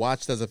who's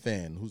watched as a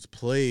fan, who's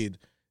played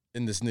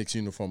in this Knicks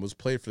uniform, who's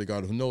played for the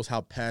Garden, who knows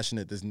how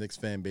passionate this Knicks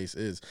fan base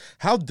is,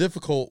 how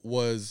difficult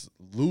was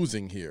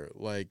losing here?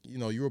 Like,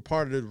 you were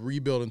part of the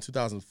rebuild in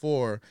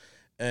 2004,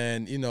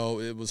 and,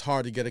 it was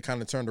hard to get it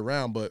kind of turned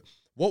around. But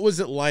what was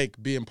it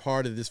like being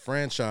part of this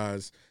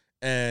franchise?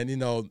 And,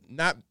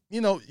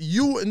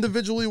 you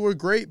individually were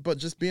great, but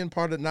just being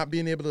part of it, not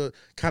being able to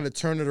kind of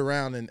turn it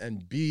around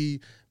and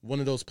be one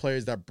of those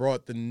players that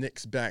brought the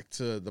Knicks back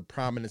to the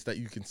prominence that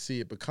you can see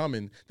it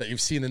becoming, that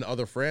you've seen in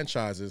other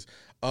franchises.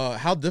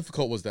 How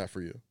difficult was that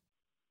for you?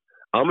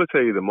 I'm going to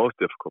tell you the most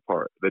difficult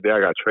part, the day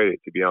I got traded,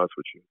 to be honest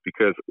with you.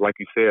 Because, like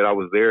you said, I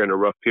was there in a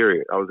rough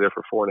period. I was there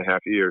for 4.5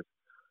 years.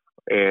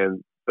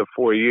 And the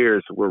 4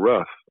 years were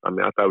rough. I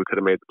thought we could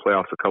have made the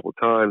playoffs a couple of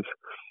times.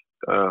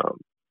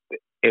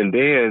 And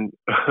then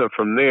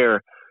from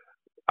there,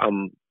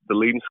 the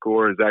leading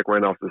scorer, Zach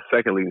Randolph, the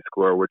second leading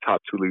scorer. We're top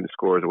 2 leading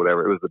scorers or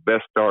whatever. It was the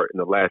best start in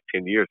the last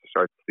 10 years to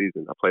start the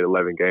season. I played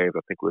 11 games.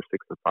 I think we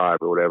were 6-5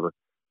 or whatever.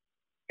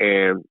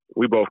 And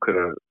we both could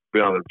have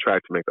been on the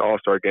track to make the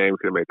All-Star game. We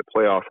could have made the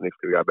playoffs, and Knicks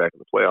could have got back in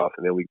the playoffs,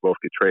 and then we both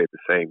get traded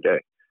the same day.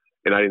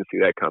 And I didn't see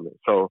that coming.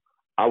 So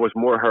I was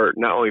more hurt,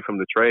 not only from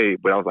the trade,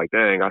 but I was like,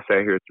 dang, I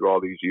sat here through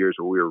all these years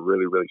where we were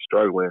really, really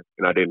struggling,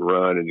 and I didn't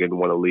run and didn't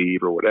want to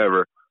leave or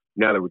whatever.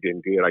 Now that we're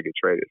getting good, I get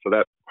traded. So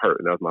that hurt,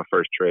 and that was my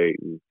first trade.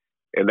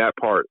 And that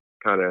part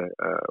kind of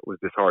was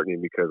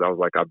disheartening because I was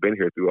like, I've been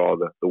here through all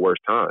the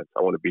worst times.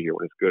 I want to be here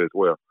when it's good as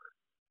well.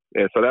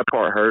 And so that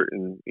part hurt.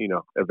 And,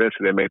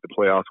 eventually they made the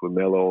playoffs with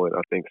Melo and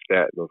I think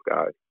Stat and those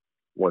guys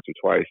once or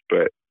twice.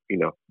 But,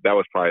 that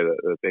was probably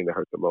the thing that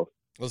hurt the most.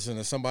 Listen,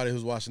 as somebody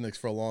who's watching Knicks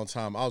for a long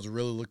time, I was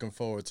really looking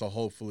forward to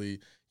hopefully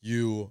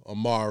you,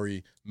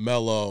 Amari,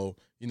 Melo,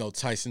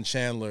 Tyson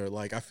Chandler.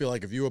 Like, I feel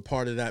like if you were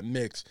part of that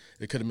mix,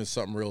 it could have been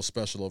something real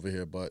special over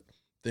here, but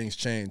things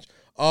change.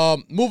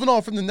 Moving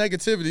on from the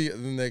negativity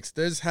of the Knicks,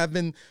 there's have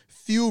been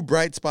few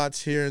bright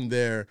spots here and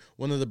there.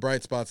 One of the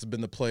bright spots has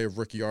been the play of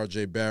rookie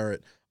R.J.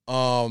 Barrett.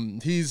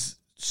 He's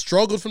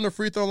struggled from the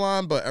free throw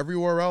line, but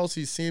everywhere else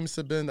he seems to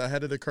have been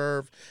ahead of the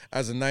curve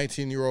as a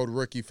 19-year-old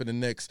rookie for the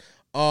Knicks.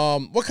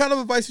 What kind of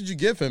advice did you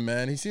give him,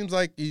 man? He seems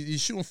like he's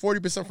shooting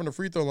 40% from the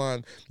free throw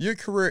line. Your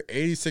career,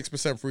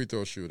 86% free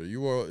throw shooter. You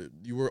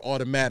were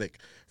automatic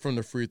from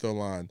the free throw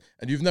line,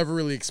 and you've never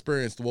really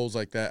experienced woes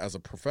like that as a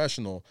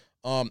professional.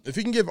 If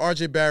you can give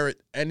R.J.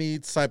 Barrett any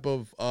type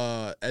of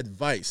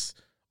advice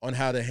on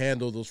how to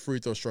handle those free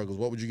throw struggles,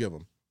 what would you give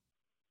him?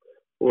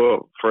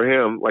 Well, for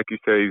him, like you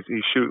say,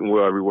 he's shooting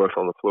well everywhere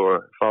on the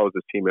floor. If I was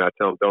his teammate, I'd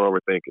tell him, don't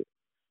overthink it.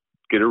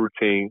 Get a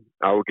routine.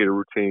 I would get a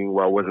routine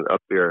where I wasn't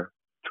up there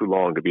too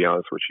long, to be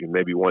honest with you.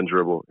 Maybe one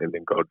dribble and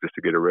then go just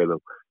to get a rhythm.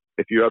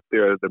 If you're up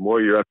there, the more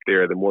you're up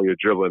there, the more you're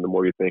dribbling, the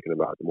more you're thinking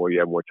about it, the more you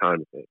have more time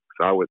to think.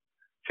 So I would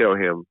tell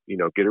him,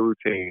 get a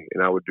routine,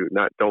 and I would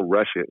don't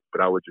rush it, but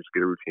I would just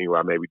get a routine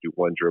where I maybe do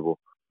one dribble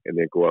and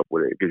then go up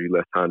with it. It gives you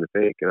less time to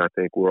think, and I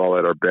think we're all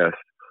at our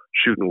best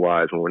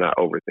shooting-wise when we're not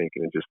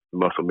overthinking and just the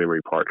muscle memory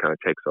part kind of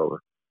takes over.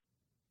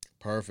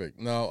 Perfect.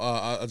 No,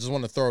 I just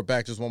want to throw it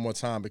back just one more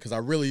time because I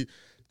really,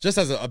 just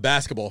as a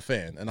basketball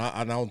fan, and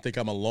I don't think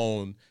I'm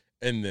alone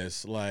in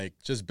this, like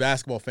just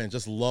basketball fans,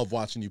 just love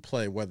watching you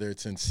play, whether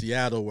it's in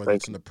Seattle, whether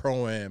it's in the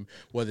Pro-Am,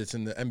 whether it's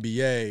in the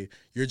NBA.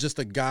 You're just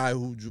a guy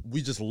who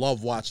we just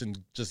love watching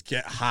just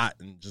get hot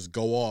and just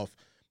go off.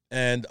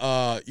 And,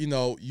 you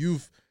know,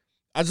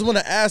 I just want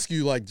to ask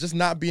you, like, just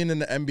not being in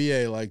the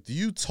NBA, like,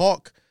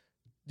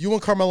 you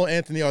and Carmelo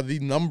Anthony are the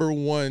number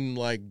one,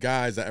 like,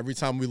 guys that every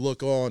time we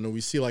look on and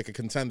we see, like, a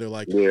contender,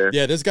 like,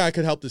 yeah, this guy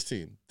could help this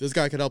team. This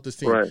guy could help this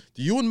team. Right.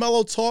 Do you and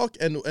Melo talk?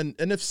 And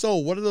if so,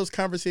 what are those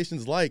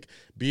conversations like,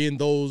 being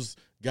those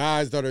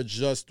guys that are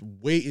just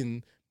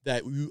waiting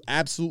that you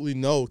absolutely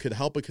know could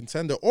help a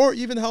contender or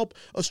even help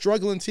a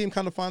struggling team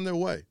kind of find their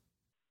way?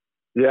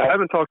 Yeah, I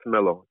haven't talked to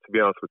Melo, to be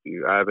honest with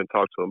you. I haven't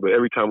talked to him, but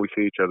every time we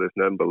see each other, it's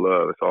nothing but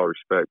love. It's all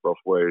respect both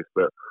ways.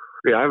 But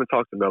yeah, I haven't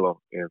talked to Melo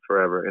in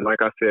forever. And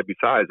like I said,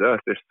 besides us,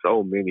 there's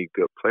so many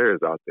good players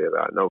out there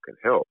that I know can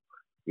help,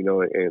 you know,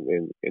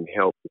 and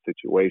help the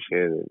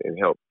situation and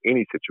help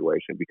any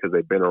situation because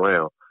they've been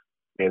around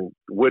and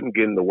wouldn't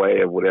get in the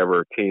way of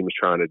whatever team is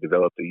trying to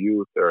develop the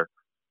youth or,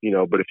 you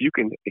know, but if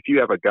you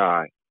have a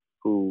guy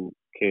who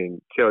can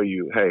tell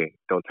you, hey,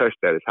 don't touch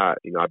that, it's hot,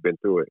 you know, I've been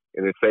through it.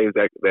 And it saves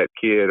that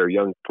kid or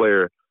young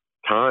player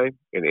time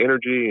and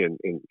energy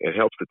and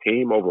helps the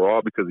team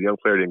overall because the young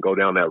player didn't go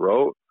down that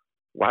road.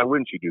 Why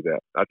wouldn't you do that?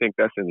 I think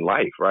that's in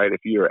life, right? If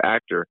you're an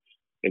actor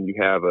and you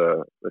have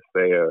let's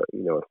say a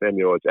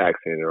Samuel L.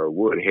 Jackson or a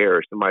Wood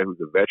Harris, somebody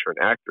who's a veteran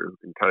actor who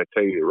can kind of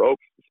tell you the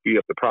ropes, speed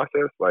up the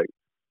process, like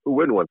who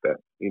wouldn't want that,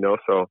 you know?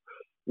 So,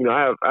 you know,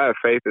 I have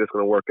faith that it's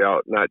going to work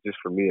out, not just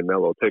for me and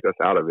Melo, take us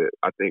out of it.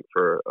 I think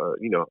for,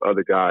 you know,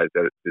 other guys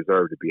that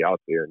deserve to be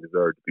out there and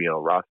deserve to be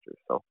on rosters.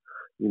 So,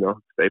 you know,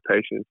 stay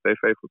patient, stay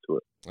faithful to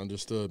it.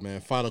 Understood,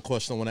 man. Final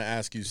question I want to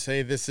ask you.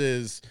 Say this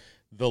is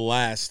the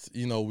last,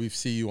 you know, we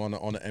see you on the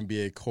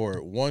NBA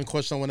court. One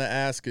question I want to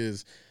ask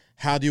is,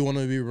 how do you want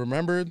to be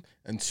remembered?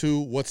 And two,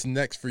 what's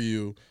next for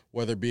you,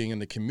 whether being in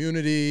the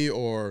community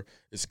or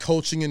is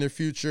coaching in the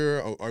future?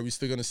 Or are we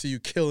still going to see you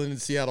killing in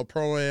Seattle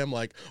Pro-Am?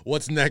 Like,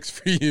 what's next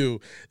for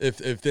you if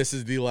this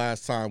is the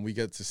last time we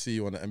get to see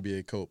you on the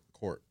NBA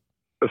court?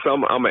 So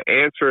I'm going to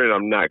answer it and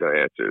I'm not going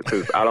to answer it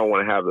because I don't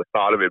want to have the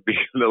thought of it being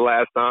the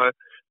last time.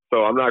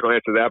 So I'm not going to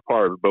answer that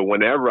part. But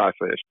whenever I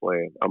finish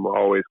playing, I'm going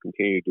to always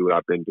continue to do what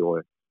I've been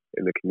doing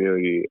in the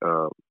community,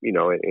 you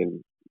know,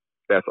 and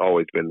that's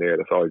always been there.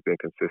 That's always been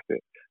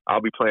consistent.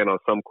 I'll be playing on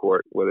some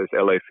court, whether it's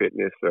LA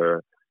Fitness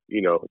or,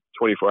 you know,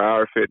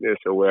 24-hour fitness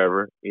or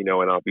wherever, you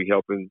know, and I'll be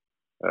helping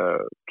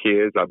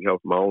kids. I'll be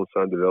helping my own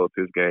son develop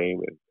his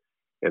game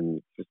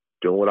and just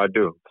doing what I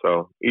do.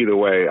 So either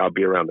way, I'll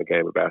be around the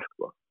game of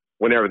basketball,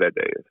 whenever that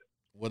day is.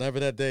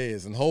 Whatever that day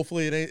is. And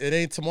hopefully it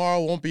ain't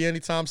tomorrow, won't be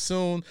anytime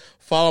soon.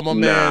 Follow my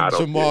man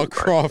Jamal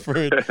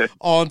Crawford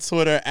on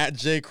Twitter at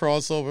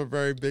JCrossover.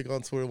 Very big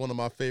on Twitter, one of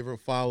my favorite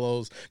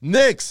follows.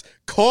 Knicks,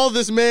 call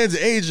this man's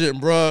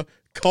agent, bruh.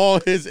 Call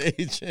his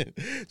agent.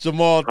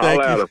 Jamal,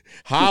 thank you.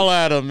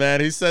 Holla at him, man.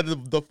 He said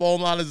the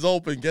phone line is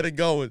open. Get it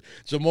going.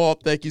 Jamal,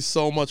 thank you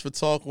so much for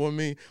talking with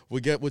me.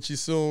 We'll get with you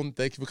soon.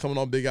 Thank you for coming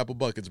on Big Apple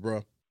Buckets,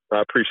 bro.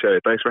 I appreciate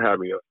it. Thanks for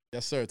having me.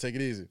 Yes, sir. Take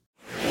it easy.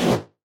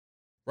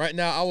 Right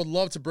now, I would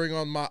love to bring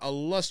on my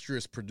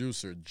illustrious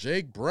producer,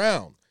 Jake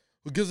Brown,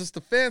 who gives us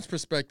the fans'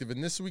 perspective in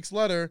this week's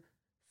letter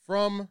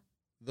from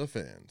the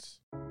fans.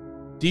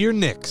 Dear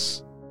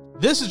Knicks,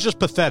 this is just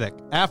pathetic.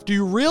 After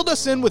you reeled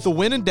us in with a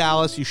win in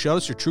Dallas, you showed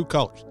us your true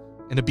colors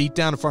in a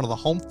beatdown in front of the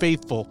home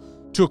faithful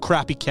to a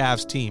crappy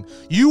Cavs team.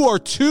 You are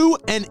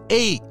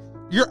 2-8.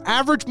 Your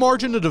average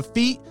margin of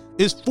defeat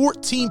is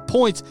 14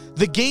 points.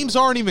 The games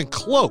aren't even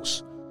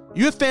close.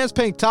 You have fans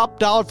paying top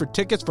dollar for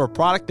tickets for a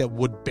product that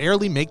would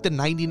barely make the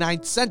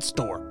 99-cent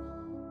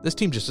store. This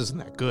team just isn't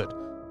that good,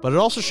 but it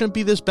also shouldn't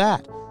be this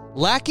bad.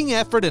 Lacking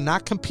effort and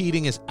not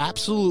competing is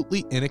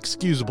absolutely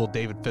inexcusable,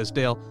 David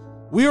Fizdale.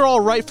 We are all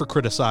right for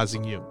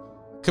criticizing you.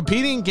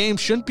 Competing in games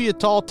shouldn't be a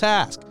tall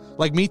task,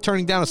 like me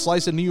turning down a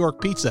slice of New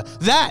York pizza.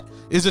 That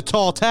is a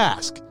tall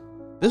task.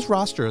 This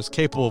roster is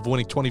capable of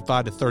winning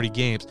 25 to 30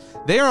 games.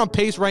 They are on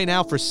pace right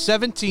now for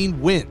 17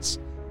 wins,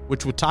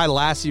 which would tie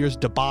last year's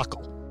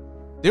debacle.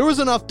 There was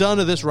enough done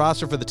to this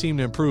roster for the team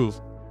to improve,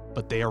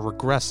 but they are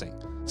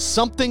regressing.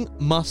 Something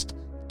must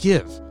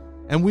give.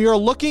 And we are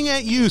looking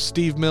at you,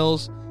 Steve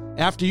Mills.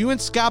 After you and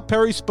Scott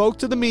Perry spoke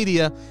to the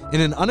media in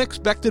an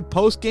unexpected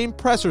post-game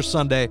presser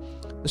Sunday,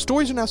 the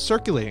stories are now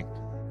circulating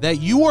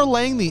that you are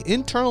laying the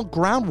internal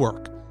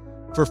groundwork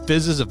for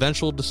Fizz's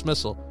eventual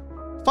dismissal.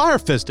 Fire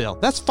Fizdale,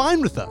 that's fine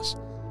with us.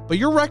 But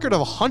your record of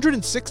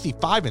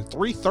 165 and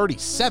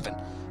 337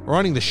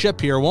 running the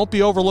ship here won't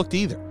be overlooked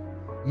either.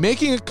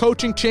 Making a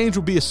coaching change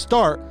would be a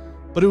start,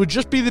 but it would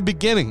just be the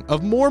beginning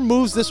of more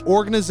moves this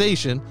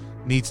organization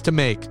needs to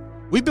make.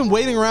 We've been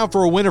waiting around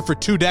for a winner for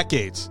 2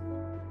 decades.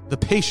 The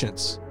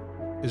patience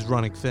is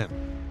running thin.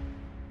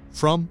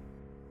 From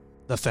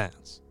the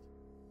fans.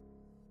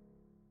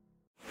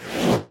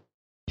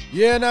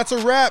 Yeah, and that's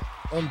a wrap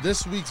on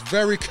this week's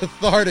very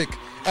cathartic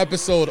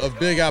episode of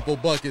Big Apple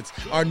Buckets,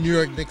 our New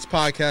York Knicks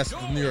podcast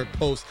with the New York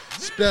Post.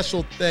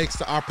 Special thanks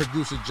to our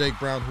producer, Jake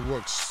Brown, who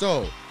works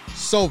so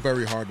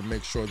very hard to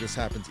make sure this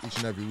happens each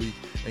and every week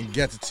and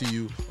gets it to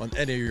you on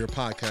any of your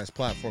podcast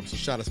platforms. So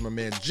shout out to my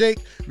man Jake.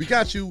 We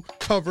got you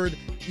covered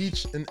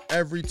each and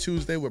every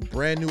Tuesday with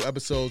brand new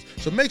episodes.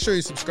 So make sure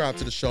you subscribe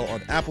to the show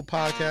on Apple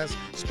Podcasts,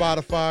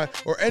 Spotify,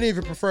 or any of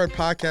your preferred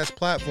podcast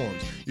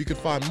platforms. You can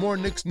find more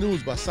Knicks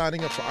news by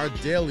signing up for our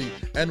daily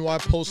NY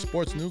Post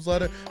sports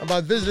newsletter and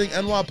by visiting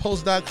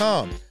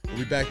nypost.com.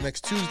 We'll be back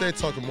next Tuesday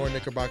talking more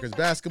Knickerbockers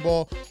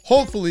basketball.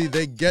 Hopefully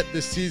they get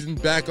this season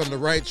back on the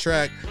right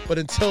track. But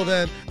until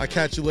then, I'll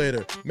catch you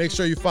later. Make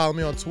sure you follow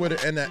me on Twitter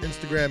and at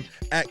Instagram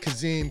at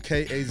Kazeem,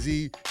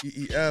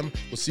 Kazeem.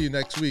 We'll see you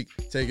next week.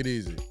 Take it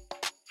easy.